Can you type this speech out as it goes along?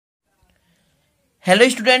Hello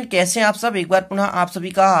student, कैसे हैं आप सब। एक बार पुनः आप सभी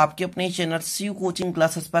का आपके अपने चैनल शिव कोचिंग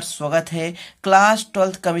क्लासेस पर स्वागत है। क्लास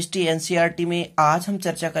 12 केमिस्ट्री एनसीईआरटी में आज हम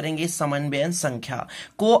चर्चा करेंगे समन्वयन संख्या,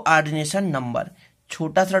 कोऑर्डिनेशन नंबर।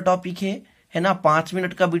 छोटा सा टॉपिक है ना, 5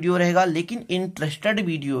 मिनट का वीडियो रहेगा, लेकिन इंटरेस्टेड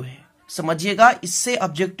वीडियो है, समझिएगा। इससे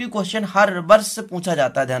ऑब्जेक्टिव क्वेश्चन हर वर्ष पूछा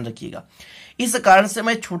जाता है, ध्यान रखिएगा। इस कारण से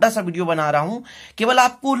मैं छोटा सा वीडियो बना रहा हूं। केवल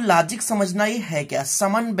आपको लॉजिक समझना ही है क्या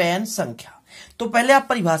समन्वयन संख्या। तो पहले आप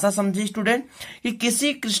परिभाषा समझिए स्टूडेंट कि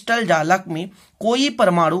किसी क्रिस्टल जालक में कोई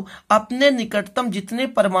परमाणु अपने निकटतम जितने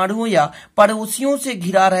परमाणुओं या पड़ोसियों से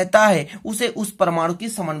घिरा रहता है उसे उस परमाणु की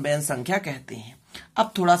समन्वयन संख्या कहते हैं।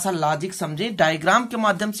 अब थोड़ा सा लॉजिक समझे, डायग्राम के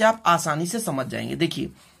माध्यम से आप आसानी से समझ जाएंगे। देखिए,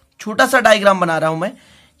 छोटा सा डायग्राम बना रहा हूं मैं।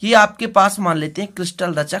 ये आपके पास मान लेते हैं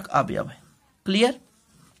क्रिस्टल रचक अवयव है, क्लियर।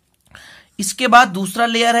 इसके बाद दूसरा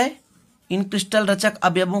लेयर है इन क्रिस्टल रचक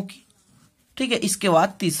अवयवों की, ठीक है। इसके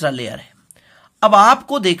बाद तीसरा लेयर है। अब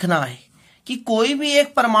आपको देखना है कि कोई भी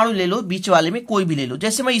एक परमाणु ले लो, बीच वाले में कोई भी ले लो।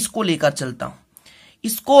 जैसे मैं इसको लेकर चलता हूं,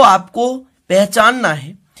 इसको आपको पहचानना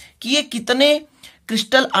है कि ये कितने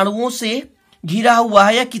क्रिस्टल अणुओं से घिरा हुआ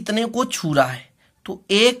है या कितने को छू रहा है। तो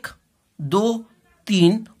 1, 2,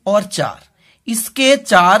 3 और 4, इसके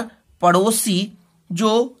 4 पड़ोसी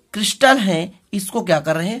जो क्रिस्टल हैं इसको क्या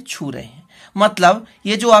कर रहे हैं, छू रहे हैं। मतलब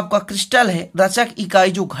ये जो आपका क्रिस्टल है, रचक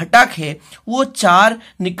इकाई जो घटक है, वो 4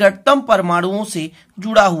 निकटतम परमाणुओं से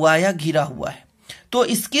जुड़ा हुआ है या घिरा हुआ है। तो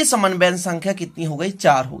इसकी समन्वयन संख्या कितनी हो गई,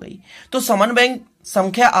 4 हो गई। तो समन्वयन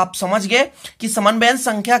संख्या आप समझ गए कि समन्वयन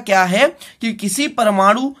संख्या क्या है, कि किसी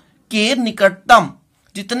परमाणु के निकटतम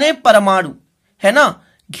जितने परमाणु है ना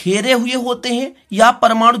घेरे हुए होते हैं या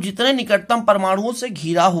परमाणु जितने निकटतम परमाणुओं से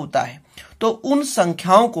घिरा होता है, तो उन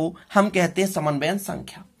संख्याओं को हम कहते हैं समन्वयन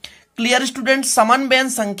संख्या। क्लियर स्टूडेंट, समन्वयन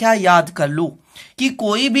संख्या याद कर लो कि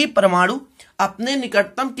कोई भी परमाणु अपने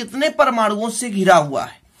निकटतम कितने परमाणुओं से घिरा हुआ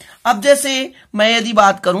है। अब जैसे मैं यदि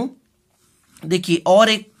बात करूं, देखिए और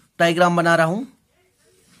एक डायग्राम बना रहा हूं।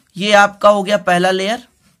 ये आपका हो गया पहला लेयर,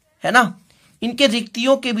 है ना। इनके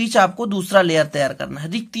रिक्तियों के बीच आपको दूसरा लेयर तैयार करना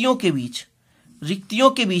है। रिक्तियों के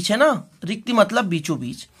बीच है ना, रिक्ति मतलब बीचों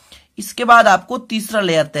बीच। इसके बाद आपको तीसरा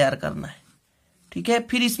लेयर तैयार करना है, ठीक है।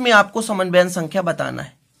 फिर इसमें आपको समन्वयन संख्या बताना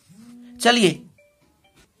है। चलिए,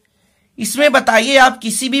 इसमें बताइए, आप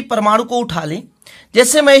किसी भी परमाणु को उठा लें।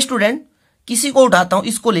 जैसे मैं स्टूडेंट किसी को उठाता हूं,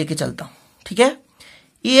 इसको लेके चलता हूं, ठीक है।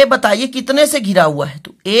 ये बताइए कितने से घिरा हुआ है।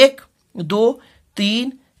 तो 1, 2,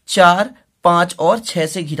 3, 4, 5 और 6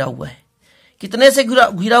 से घिरा हुआ है। कितने से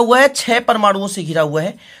घिरा हुआ है, 6 परमाणुओं से घिरा हुआ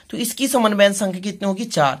है। तो इसकी समन्वयन संख्या कितनी होगी,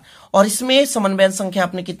 4। और इसमें समन्वयन संख्या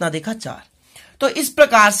आपने कितना देखा, 4। तो इस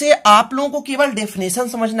प्रकार से आप लोगों को केवल डेफिनेशन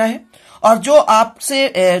समझना है, और जो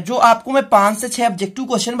आपको मैं 5 से 6 ऑब्जेक्टिव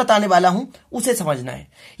क्वेश्चन बताने वाला हूं उसे समझना है।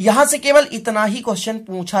 यहां से केवल इतना ही क्वेश्चन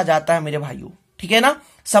पूछा जाता है मेरे भाइयों, ठीक है ना।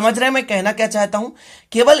 समझ रहे हैं मैं कहना क्या चाहता हूं,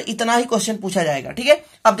 केवल इतना ही क्वेश्चन पूछा जाएगा, ठीक है।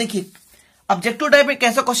 अब देखिए, ऑब्जेक्टिव टाइप में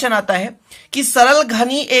कैसा क्वेश्चन आता है कि सरल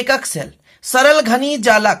घनी एकक सेल, सरल घनी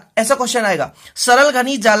जालक, ऐसा क्वेश्चन आएगा। सरल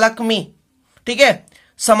घनी जालक में, ठीक है,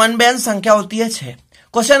 समन्वयन संख्या होती है 6।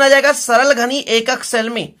 क्वेश्चन आ जाएगा सरल घनी एकक सेल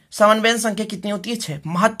में समन्वयन संख्या कितनी होती है, 6।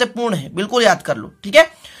 महत्वपूर्ण है, बिल्कुल याद कर लो, ठीक है।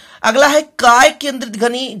 अगला है काय केंद्रित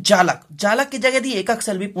घनी जालक। जालक की जगह यदि एकक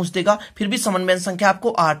सेल भी पूछ देगा, फिर भी समन्वयन संख्या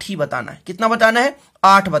आपको 8 ही बताना है। कितना बताना है,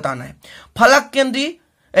 8 बताना है। फलक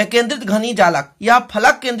केंद्रित घनी जालक या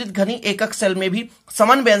फलक केंद्रित घनी एकक सेल में भी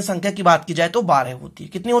समन्वयन संख्या की बात की जाए तो 12 होती है।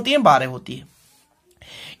 कितनी होती है, 12 होती है।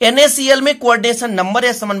 NaCl में कोऑर्डिनेशन नंबर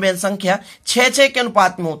या समन्वयन संख्या 6:6 के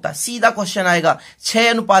अनुपात में होता है। सीधा क्वेश्चन आएगा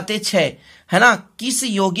 6:6, है ना। किस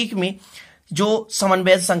यौगिक में जो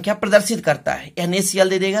समन्वयन संख्या प्रदर्शित करता है, NaCl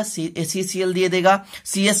दे देगा, ACCl दे देगा,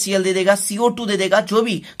 CHCl दे देगा, CO2 दे देगा, जो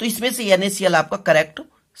भी। तो इसमें से NaCl आपका करेक्ट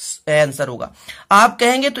आंसर होगा। आप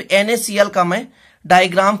कहेंगे तो NaCl का मैं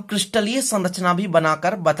डायग्राम क्रिस्टलीय संरचना भी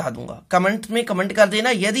बनाकर बता दूंगा। कमेंट में कमेंट कर देना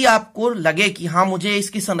यदि आपको लगे कि हाँ मुझे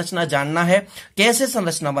इसकी संरचना जानना है, कैसे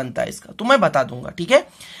संरचना बनता है इसका, तो मैं बता दूंगा, ठीक है।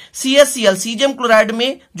 CHCl सीजियम क्लोराइड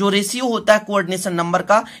में जो रेशियो होता है कोऑर्डिनेशन नंबर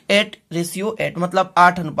का 8:8, मतलब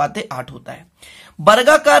 8:8 होता है।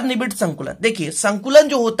 वर्गाकार निबिड़ संकुलन, देखिए संकुलन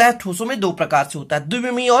जो होता है ठोसों में 2 प्रकार से होता है,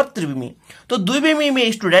 द्विविमीय और त्रिविमीय। तो द्विविमीय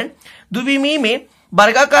में स्टूडेंट, द्विविमीय में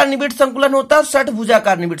वर्गाकार निबिड़ संकुलन होता है और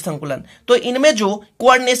षटभुजाकार निबिड़ संकुलन। तो इनमें जो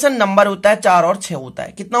कोऑर्डिनेशन नंबर होता है 4 और 6 होता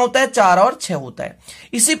है। कितना होता है, 4 और 6 होता है।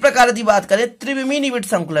 इसी प्रकार यदि बात करें त्रिविमीय निबिड़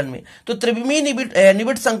संकुलन में, तो त्रिविमीय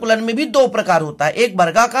निबिड़ संकुलन में भी 2 प्रकार होता है, एक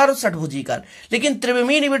वर्गाकार और षटभुजीकार। लेकिन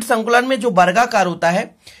त्रिविमीय निबिड़ संकुलन में जो वर्गाकार होता है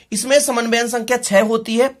इसमें समन्वयन संख्या 6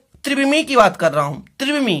 होती है। त्रिविमीय की बात कर रहा हूं,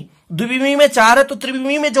 त्रिविमीय, द्विविमीय में 4 है, तो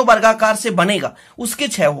त्रिविमीय में जो वर्गाकार से बनेगा उसकी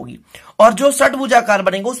 6 होगी, और जो षटभुजाकार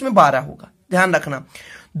बनेगा उसमें 12 होगा। ध्यान रखना,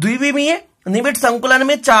 द्विविमीय निबिड़ संकुलन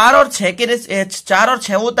में 4 और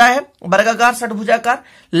 6 होता है, वर्गाकार षटभुजाकार।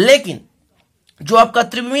 लेकिन जो आपका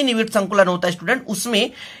त्रिविमीय निबिड़ संकुलन होता है स्टूडेंट,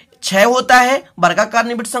 उसमें 6 होता है वर्गाकार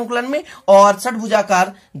निबिड़ संकुलन में, और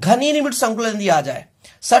षटभुजाकार घनीय निबिड़ संकुलन दिया जाए।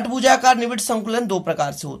 षटभुजाकार निबिड़ संकुलन 2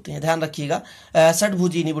 प्रकार से होते हैं, ध्यान रखिएगा।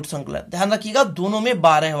 षटभुजी निबिड़ संकुलन, ध्यान रखिएगा, दोनों में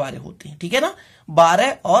 12 वाले होते हैं, ठीक है ना,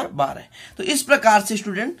 12 और 12। तो इस प्रकार से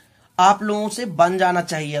स्टूडेंट आप लोगों से बन जाना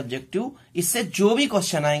चाहिए ऑब्जेक्टिव। इससे जो भी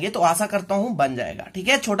क्वेश्चन आएंगे तो आशा करता हूं बन जाएगा, ठीक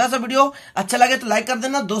है। छोटा सा वीडियो अच्छा लगे तो लाइक कर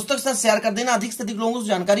देना, दोस्तों के साथ शेयर कर देना, अधिक से अधिक लोगों को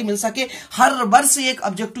जानकारी मिल सके। हर वर्ष एक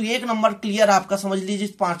ऑब्जेक्टिव 1 नंबर क्लियर आपका, समझ लीजिए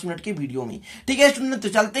 5 मिनट के वीडियो में, ठीक है स्टूडेंट। तो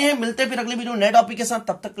चलते हैं, मिलते हैं फिर अगली वीडियो नए टॉपिक के साथ।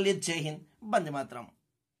 तब तक के लिए जय हिंद, वंदे मातरम।